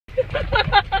Sam's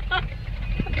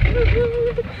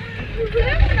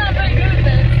not very good at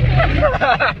this.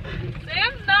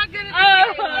 Sam's not good at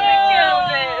this.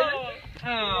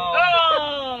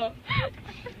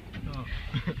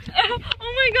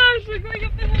 Oh my gosh, we're going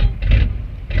up the hill.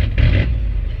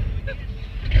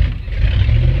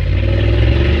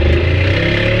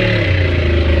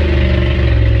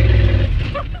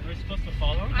 We're supposed to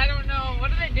follow? I don't know.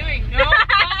 What are they doing? No, don't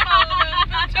follow them.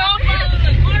 Don't follow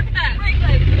them. More fast. Brake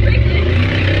lights. Brake lights.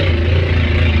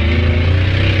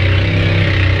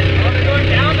 Oh, they're going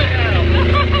down the hill.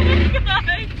 Oh my gosh.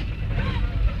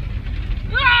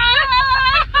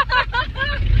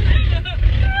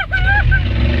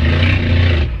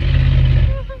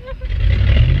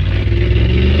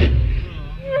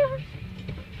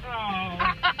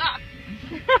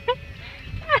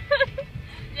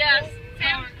 Yes,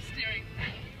 Sam's steering.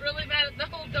 Really bad at the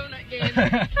whole donut game. Oh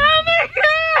my god!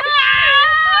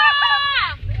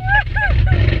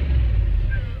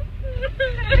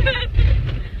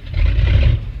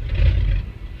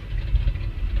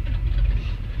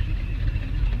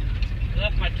 I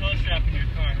left my tow strap in your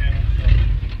car, Hannah.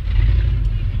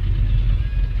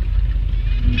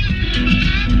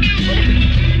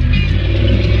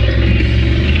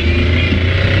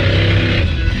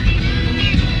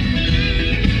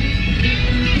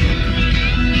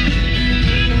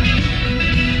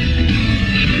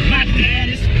 My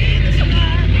daddy spins a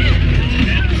line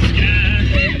down the sky.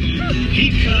 He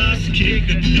cussed, kicked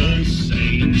the nuts,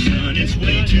 saying, son, it's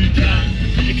way too tight.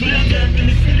 It clouds up in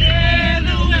the city,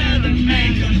 the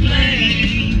weatherman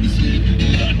complains.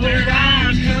 But where I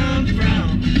come from,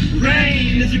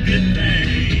 rain is a good thing.